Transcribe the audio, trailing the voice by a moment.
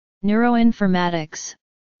Neuroinformatics,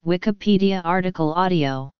 Wikipedia article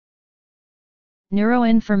audio.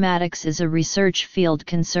 Neuroinformatics is a research field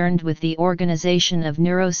concerned with the organization of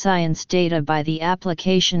neuroscience data by the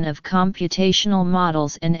application of computational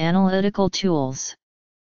models and analytical tools.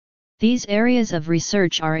 These areas of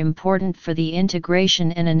research are important for the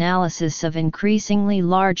integration and analysis of increasingly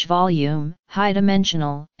large volume,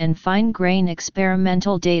 high-dimensional, and fine-grain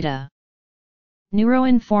experimental data.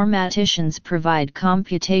 Neuroinformaticians provide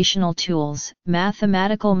computational tools,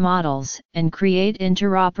 mathematical models, and create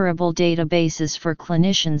interoperable databases for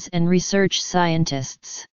clinicians and research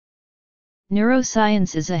scientists.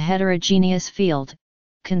 Neuroscience is a heterogeneous field,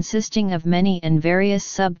 consisting of many and various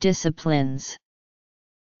subdisciplines.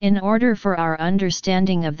 In order for our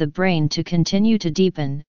understanding of the brain to continue to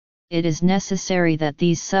deepen, it is necessary that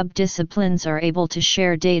these subdisciplines are able to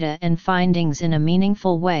share data and findings in a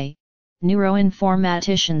meaningful way.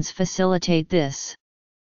 Neuroinformaticians facilitate this.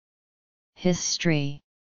 History.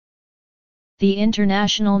 The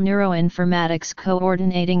International Neuroinformatics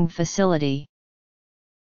Coordinating Facility.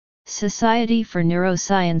 Society for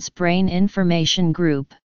Neuroscience Brain Information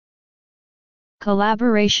Group.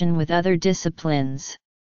 Collaboration with other disciplines.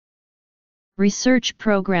 Research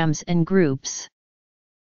programs and groups.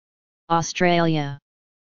 Australia,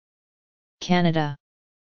 Canada,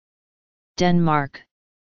 Denmark,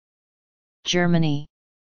 Germany,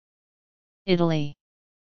 Italy,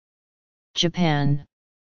 Japan,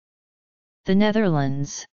 the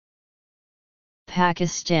Netherlands,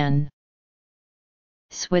 Pakistan,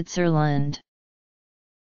 Switzerland,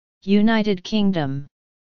 United Kingdom,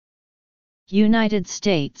 United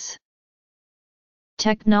States.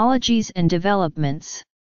 Technologies and developments.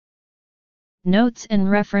 Notes and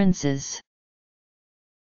references.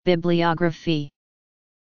 Bibliography.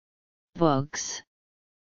 Books.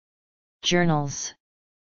 Journals.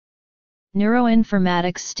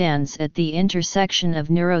 Neuroinformatics stands at the intersection of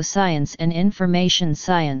neuroscience and information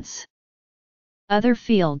science. Other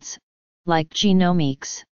fields, like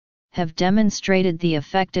genomics, have demonstrated the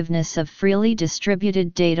effectiveness of freely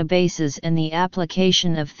distributed databases and the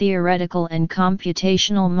application of theoretical and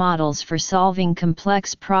computational models for solving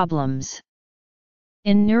complex problems.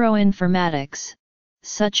 In neuroinformatics,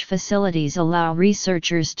 such facilities allow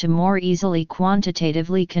researchers to more easily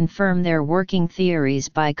quantitatively confirm their working theories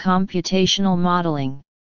by computational modeling.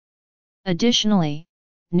 Additionally,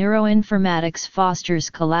 neuroinformatics fosters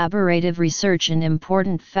collaborative research, an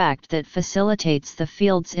important fact that facilitates the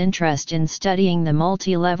field's interest in studying the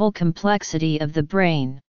multi-level complexity of the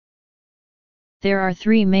brain. There are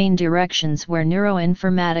three main directions where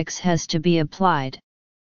neuroinformatics has to be applied.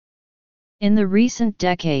 In the recent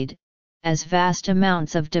decade, as vast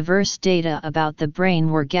amounts of diverse data about the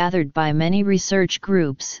brain were gathered by many research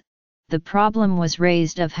groups, the problem was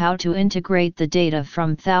raised of how to integrate the data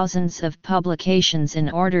from thousands of publications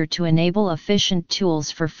in order to enable efficient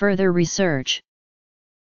tools for further research.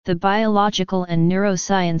 The biological and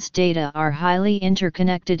neuroscience data are highly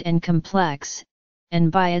interconnected and complex,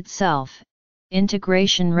 and by itself,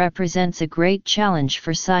 integration represents a great challenge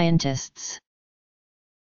for scientists.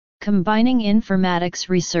 Combining informatics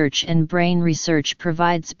research and brain research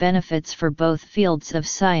provides benefits for both fields of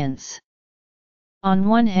science. On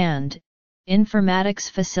one hand, informatics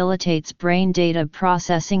facilitates brain data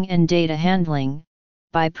processing and data handling,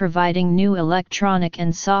 by providing new electronic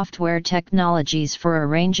and software technologies for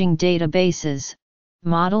arranging databases,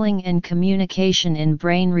 modeling and communication in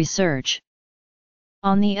brain research.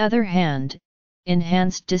 On the other hand,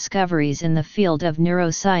 enhanced discoveries in the field of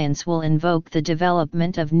neuroscience will invoke the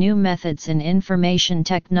development of new methods in information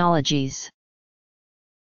technologies.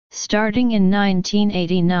 Starting in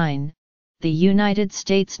 1989, the United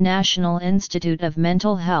States National Institute of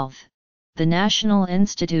Mental Health, the National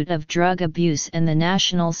Institute of Drug Abuse and the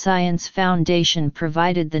National Science Foundation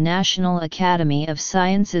provided the National Academy of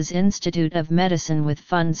Sciences Institute of Medicine with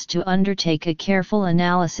funds to undertake a careful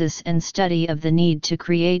analysis and study of the need to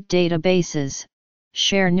create databases,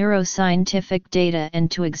 share neuroscientific data, and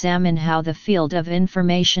to examine how the field of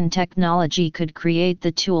information technology could create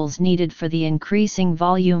the tools needed for the increasing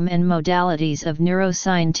volume and modalities of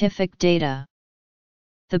neuroscientific data.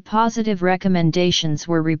 The positive recommendations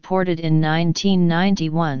were reported in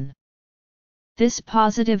 1991. This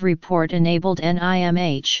positive report enabled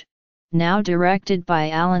NIMH, now directed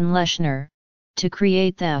by Alan Leshner, to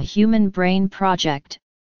create the Human Brain Project,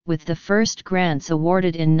 with the first grants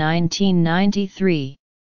awarded in 1993.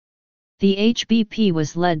 The HBP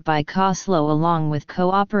was led by Koslow along with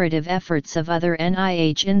cooperative efforts of other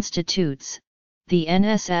NIH institutes, the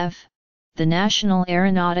NSF, the National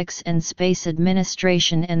Aeronautics and Space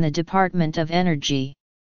Administration and the Department of Energy.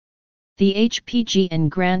 The HPG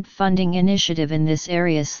and grant funding initiative in this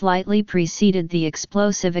area slightly preceded the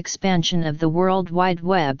explosive expansion of the World Wide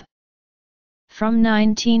Web. From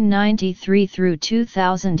 1993 through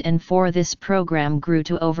 2004, this program grew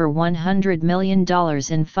to over $100 million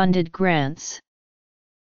in funded grants.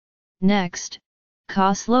 Next,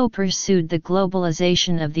 Kozlow pursued the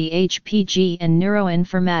globalization of the HPG and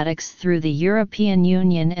neuroinformatics through the European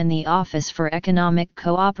Union and the Office for Economic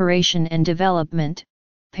Cooperation and Development,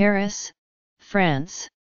 Paris, France.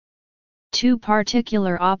 Two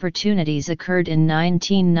particular opportunities occurred in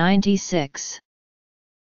 1996.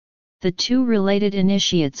 The two related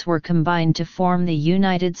initiates were combined to form the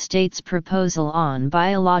United States Proposal on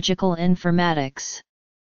Biological Informatics.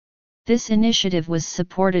 This initiative was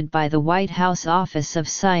supported by the White House Office of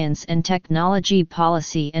Science and Technology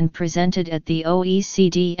Policy and presented at the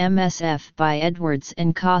OECD MSF by Edwards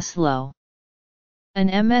and Kozlow. An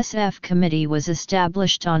MSF committee was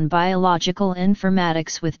established on biological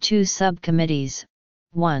informatics with two subcommittees,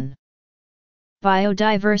 1.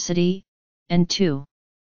 Biodiversity, and 2.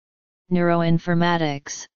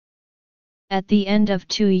 Neuroinformatics. At the end of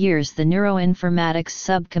 2 years, the Neuroinformatics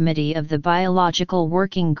Subcommittee of the Biological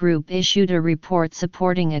Working Group issued a report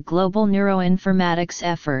supporting a global neuroinformatics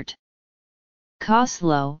effort.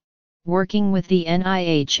 Kozlow, working with the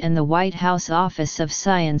NIH and the White House Office of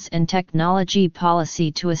Science and Technology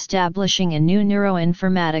Policy to establishing a new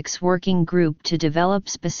neuroinformatics working group to develop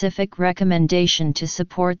specific recommendation to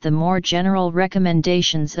support the more general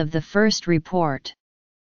recommendations of the first report.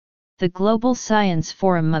 The Global Science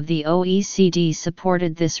Forum of the OECD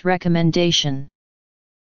supported this recommendation.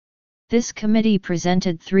 This committee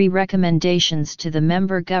presented 3 recommendations to the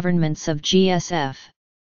member governments of GSF.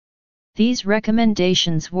 These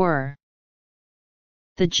recommendations were: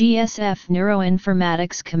 the GSF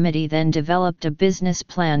Neuroinformatics Committee then developed a business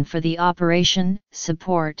plan for the operation,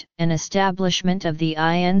 support, and establishment of the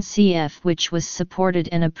INCF, which was supported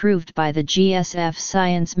and approved by the GSF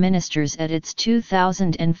Science Ministers at its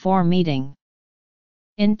 2004 meeting.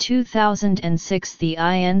 In 2006, the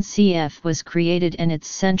INCF was created and its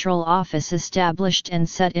central office established and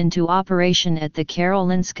set into operation at the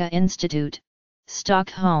Karolinska Institute,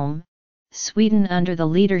 Stockholm, Sweden, under the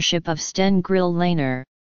leadership of Sten Grill-Laner.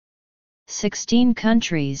 16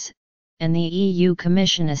 countries, and the EU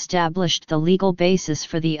Commission established the legal basis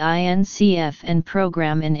for the INCF and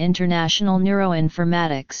program in international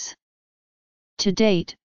neuroinformatics. To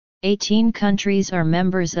date, 18 countries are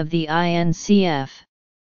members of the INCF.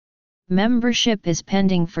 Membership is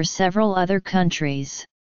pending for several other countries.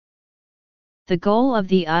 The goal of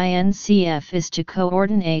the INCF is to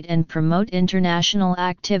coordinate and promote international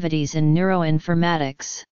activities in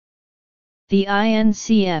neuroinformatics. The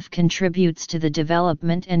INCF contributes to the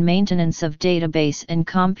development and maintenance of database and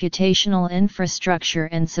computational infrastructure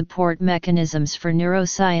and support mechanisms for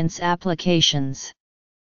neuroscience applications.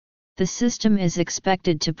 The system is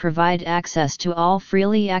expected to provide access to all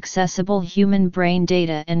freely accessible human brain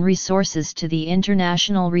data and resources to the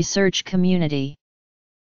international research community.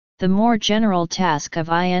 The more general task of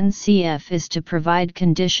INCF is to provide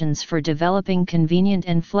conditions for developing convenient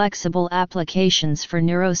and flexible applications for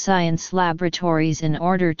neuroscience laboratories in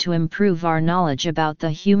order to improve our knowledge about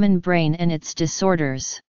the human brain and its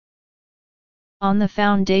disorders. On the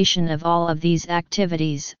foundation of all of these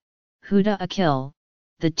activities, Huda Akil,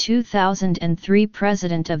 the 2003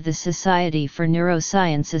 president of the Society for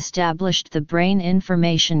Neuroscience, established the Brain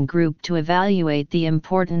Information Group to evaluate the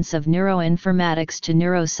importance of neuroinformatics to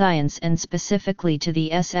neuroscience and specifically to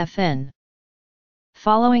the SFN.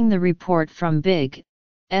 Following the report from BIG,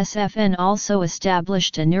 SFN also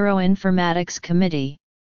established a Neuroinformatics Committee.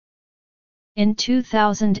 In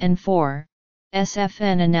 2004,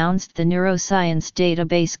 SFN announced the Neuroscience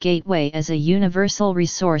Database Gateway as a universal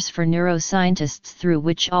resource for neuroscientists through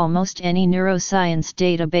which almost any neuroscience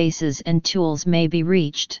databases and tools may be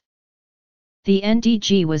reached. The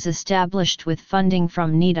NDG was established with funding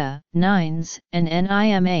from NIDA, NINES, and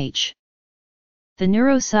NIMH. The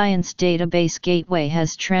Neuroscience Database Gateway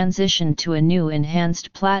has transitioned to a new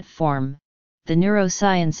enhanced platform, the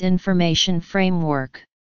Neuroscience Information Framework.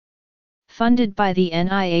 Funded by the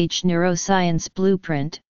NIH Neuroscience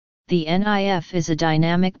Blueprint, the NIF is a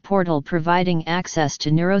dynamic portal providing access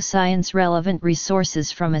to neuroscience-relevant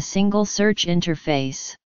resources from a single search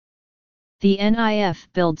interface. The NIF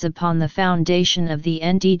builds upon the foundation of the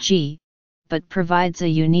NDG, but provides a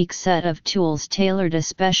unique set of tools tailored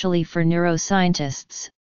especially for neuroscientists,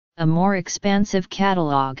 a more expansive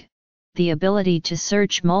catalog, the ability to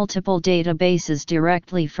search multiple databases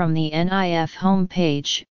directly from the NIF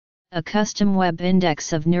homepage, a custom web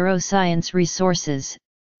index of neuroscience resources,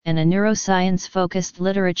 and a neuroscience-focused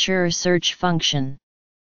literature search function.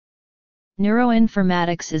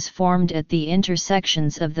 Neuroinformatics is formed at the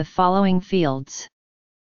intersections of the following fields.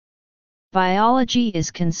 Biology is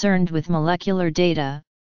concerned with molecular data,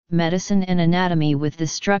 medicine and anatomy with the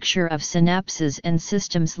structure of synapses and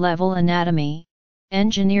systems-level anatomy,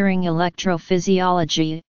 engineering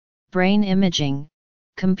electrophysiology, brain imaging,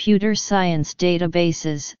 computer science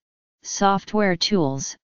databases, software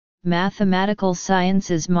tools, mathematical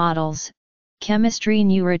sciences models, chemistry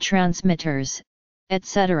neurotransmitters,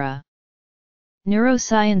 etc.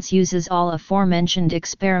 Neuroscience uses all aforementioned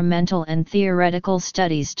experimental and theoretical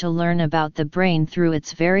studies to learn about the brain through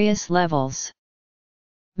its various levels.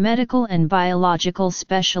 Medical and biological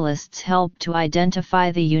specialists help to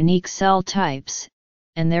identify the unique cell types,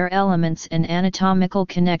 and their elements and anatomical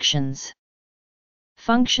connections.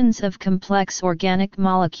 Functions of complex organic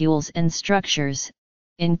molecules and structures,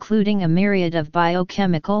 including a myriad of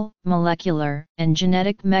biochemical, molecular, and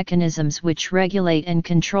genetic mechanisms which regulate and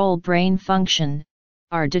control brain function,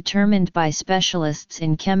 are determined by specialists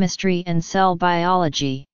in chemistry and cell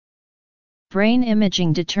biology. Brain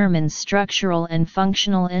imaging determines structural and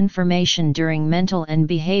functional information during mental and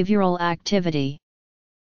behavioral activity.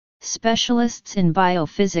 Specialists in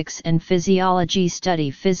biophysics and physiology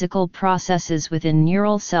study physical processes within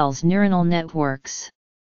neural cells' neuronal networks.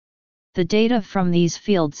 The data from these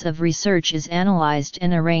fields of research is analyzed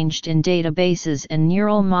and arranged in databases and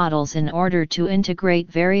neural models in order to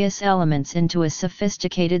integrate various elements into a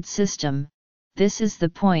sophisticated system. This is the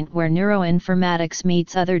point where neuroinformatics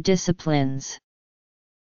meets other disciplines.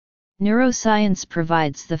 Neuroscience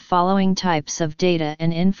provides the following types of data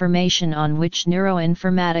and information on which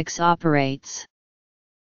neuroinformatics operates.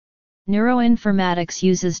 Neuroinformatics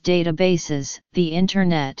uses databases, the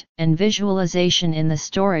Internet, and visualization in the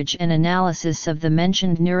storage and analysis of the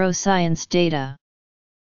mentioned neuroscience data.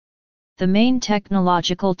 The main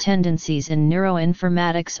technological tendencies in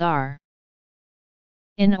neuroinformatics are: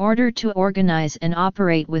 in order to organize and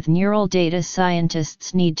operate with neural data,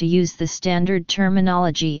 scientists need to use the standard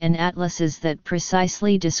terminology and atlases that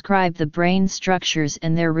precisely describe the brain structures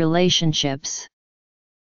and their relationships.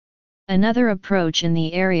 Another approach in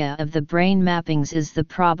the area of the brain mappings is the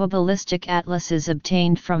probabilistic atlases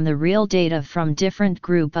obtained from the real data from different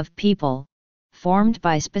group of people, formed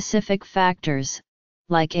by specific factors,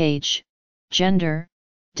 like age, gender,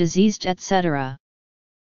 disease, etc.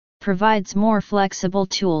 Provides more flexible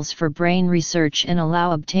tools for brain research and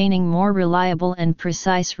allow obtaining more reliable and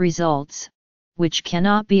precise results, which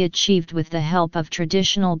cannot be achieved with the help of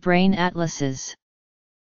traditional brain atlases.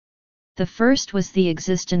 The first was the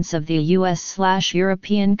existence of the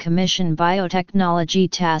US/European Commission Biotechnology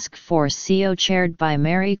Task Force CO chaired by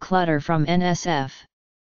Mary Clutter from NSF.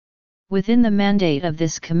 Within the mandate of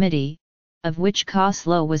this committee, of which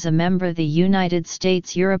Koslow was a member, the United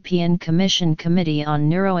States European Commission Committee on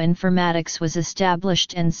Neuroinformatics was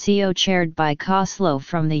established and CO chaired by Koslow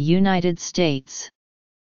from the United States.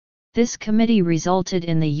 This committee resulted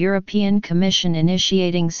in the European Commission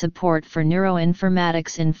initiating support for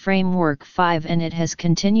neuroinformatics in Framework 5, and it has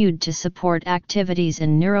continued to support activities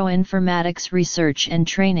in neuroinformatics research and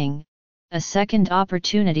training. A second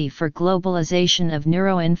opportunity for globalization of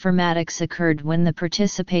neuroinformatics occurred when the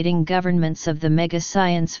participating governments of the Mega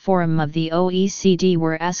Science Forum of the OECD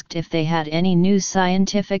were asked if they had any new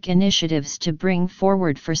scientific initiatives to bring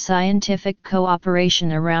forward for scientific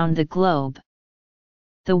cooperation around the globe.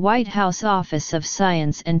 The White House Office of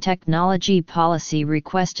Science and Technology Policy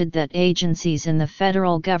requested that agencies in the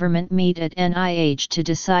federal government meet at NIH to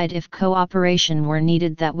decide if cooperation were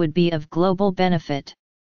needed that would be of global benefit.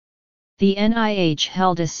 The NIH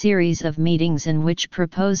held a series of meetings in which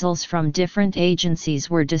proposals from different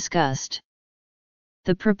agencies were discussed.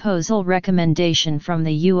 The proposal recommendation from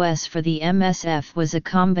the US for the MSF was a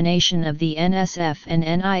combination of the NSF and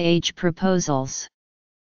NIH proposals.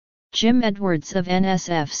 Jim Edwards of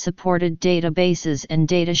NSF supported databases and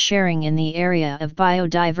data sharing in the area of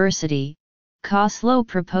biodiversity. Koslow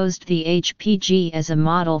proposed the HPG as a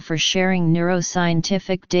model for sharing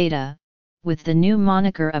neuroscientific data, with the new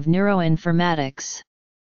moniker of neuroinformatics.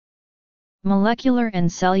 Molecular and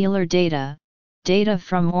cellular data, data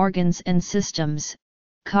from organs and systems,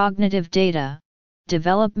 cognitive data,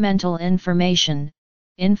 developmental information,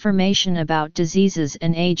 information about diseases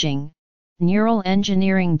and aging, neural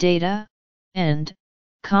engineering data, and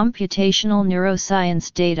computational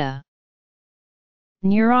neuroscience data.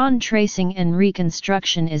 Neuron tracing and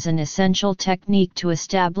reconstruction is an essential technique to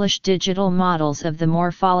establish digital models of the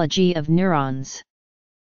morphology of neurons.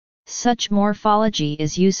 Such morphology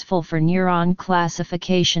is useful for neuron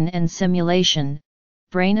classification and simulation,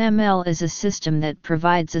 BrainML is a system that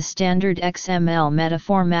provides a standard XML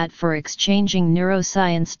metaformat for exchanging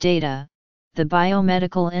neuroscience data. The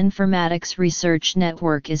Biomedical Informatics Research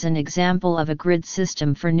Network is an example of a grid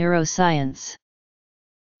system for neuroscience.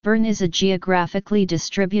 BIRN is a geographically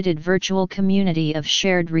distributed virtual community of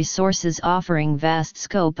shared resources offering vast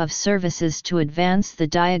scope of services to advance the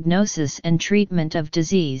diagnosis and treatment of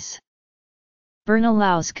disease. BIRN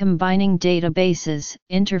allows combining databases,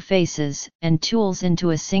 interfaces, and tools into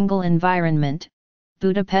a single environment.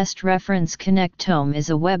 Budapest Reference Connectome is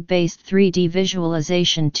a web-based 3D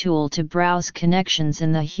visualization tool to browse connections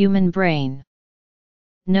in the human brain.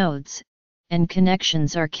 Nodes and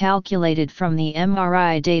connections are calculated from the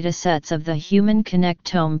MRI datasets of the Human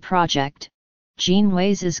Connectome project.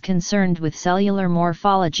 GeneWays is concerned with cellular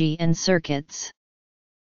morphology and circuits.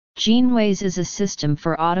 GeneWays is a system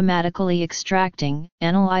for automatically extracting,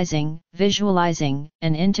 analyzing, visualizing,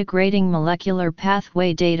 and integrating molecular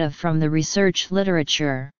pathway data from the research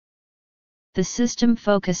literature. The system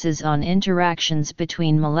focuses on interactions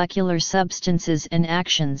between molecular substances and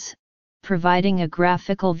actions, providing a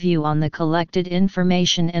graphical view on the collected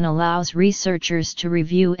information and allows researchers to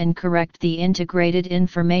review and correct the integrated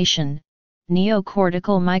information.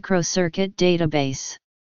 Neocortical Microcircuit Database.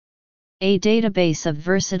 A database of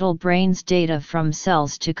versatile brain's data from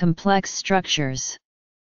cells to complex structures.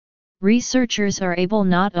 Researchers are able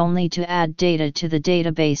not only to add data to the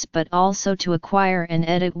database but also to acquire and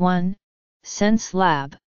edit one.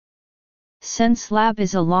 SenseLab. SenseLab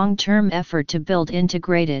is a long-term effort to build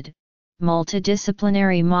integrated,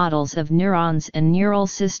 multidisciplinary models of neurons and neural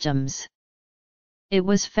systems. It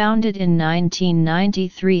was founded in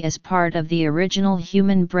 1993 as part of the original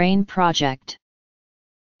Human Brain Project,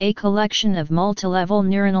 a collection of multilevel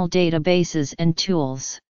neuronal databases and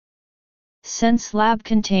tools. SenseLab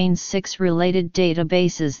contains 6 related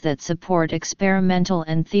databases that support experimental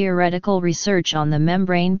and theoretical research on the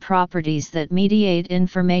membrane properties that mediate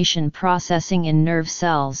information processing in nerve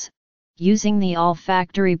cells. Using the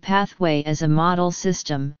olfactory pathway as a model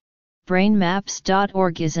system,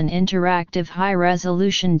 BrainMaps.org is an interactive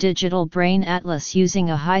high-resolution digital brain atlas using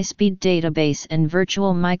a high-speed database and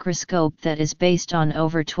virtual microscope that is based on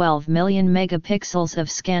over 12 million megapixels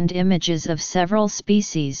of scanned images of several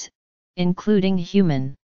species, including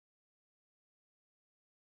human.